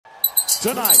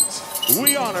Tonight,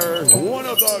 we honor one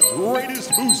of the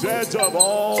greatest mooseheads of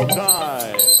all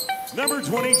time. Number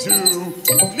 22,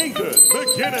 Nathan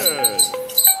McKinnon.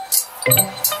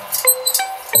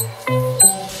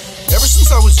 Ever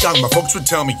since I was young, my folks would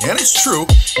tell me, and it's true,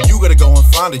 you gotta go and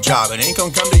find a job, it ain't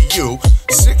gonna come to you.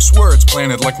 6 words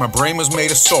planted like my brain was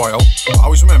made of soil.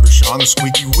 Always remember, Sean, the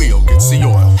squeaky wheel gets the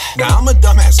oil. Now I'm a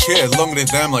dumbass kid looking at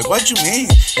them like, what you mean?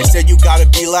 They said you gotta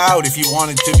be loud if you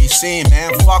wanted to be seen,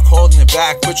 man. Fuck holding it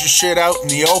back, put your shit out in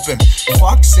the open.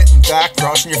 Fuck sitting back,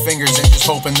 crossing your fingers and just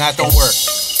hoping that don't work.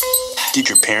 Did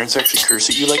your parents actually curse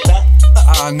at you like that?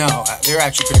 No, they're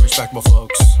actually pretty respectable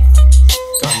folks.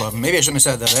 God love them. Maybe I shouldn't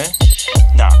have said that, eh?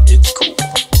 Nah, it's cool.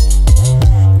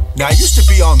 Now, I used to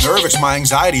be all nervous, my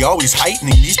anxiety always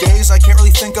heightening. These days, I can't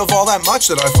really think of all that much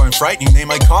that I find frightening. They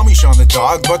might call me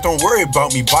ShawnTheDawg, but don't worry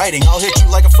about me biting. I'll hit you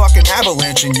like a fucking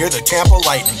avalanche and you're the Tampa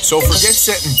Lightning. So forget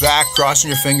sitting back, crossing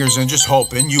your fingers and just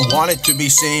hoping. You want it to be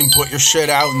seen, put your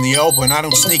shit out in the open. I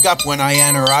don't sneak up when I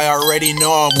enter, I already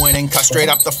know I'm winning. Cut straight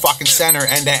up the fucking center,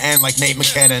 end to end like Nate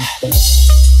McKinnon.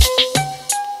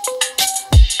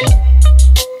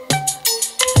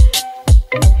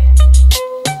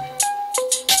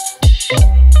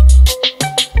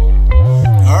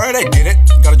 I did it,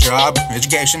 got a job,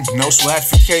 education, no sweat.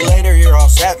 50K later, you're all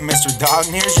set, Mr. Dog,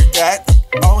 and here's your debt.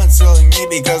 Oh, and silly me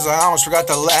because I almost forgot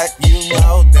to let you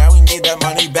know that we need that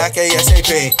money back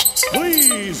ASAP.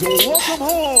 Please welcome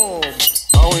home.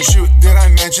 Oh, and shoot, did I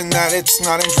mention that it's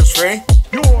not interest-free?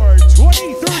 Your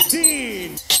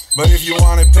 2013 But if you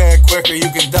want to pay it quicker, you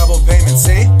can double payment,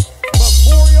 see?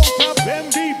 Memorial Cup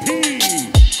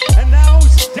MVP and now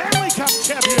Stanley Cup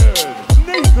champion,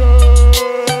 Nathan.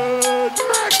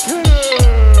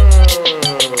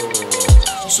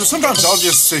 So sometimes I'll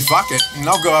just say fuck it, and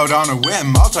I'll go out on a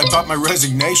whim. I'll type up my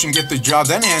resignation, get the job,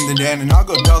 then hand it in, and I'll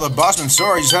go tell the bossman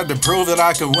sorry, just had to prove that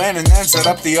I could win, and then set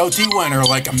up the OT winner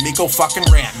like a Miko fucking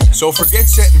ranting. So forget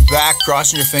sitting back,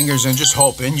 crossing your fingers and just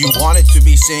hoping. You want it to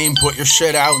be seen, put your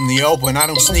shit out in the open. I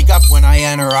don't sneak up when I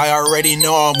enter, I already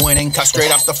know I'm winning. Cut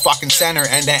straight up the fucking center,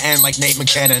 end to end like Nate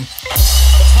McKinnon. The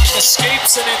puck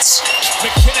escapes and it's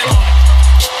McKinnon on it.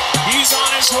 He's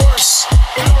on his horse,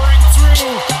 powering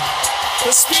through.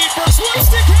 The speed burst, one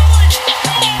stick, oh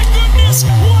my goodness!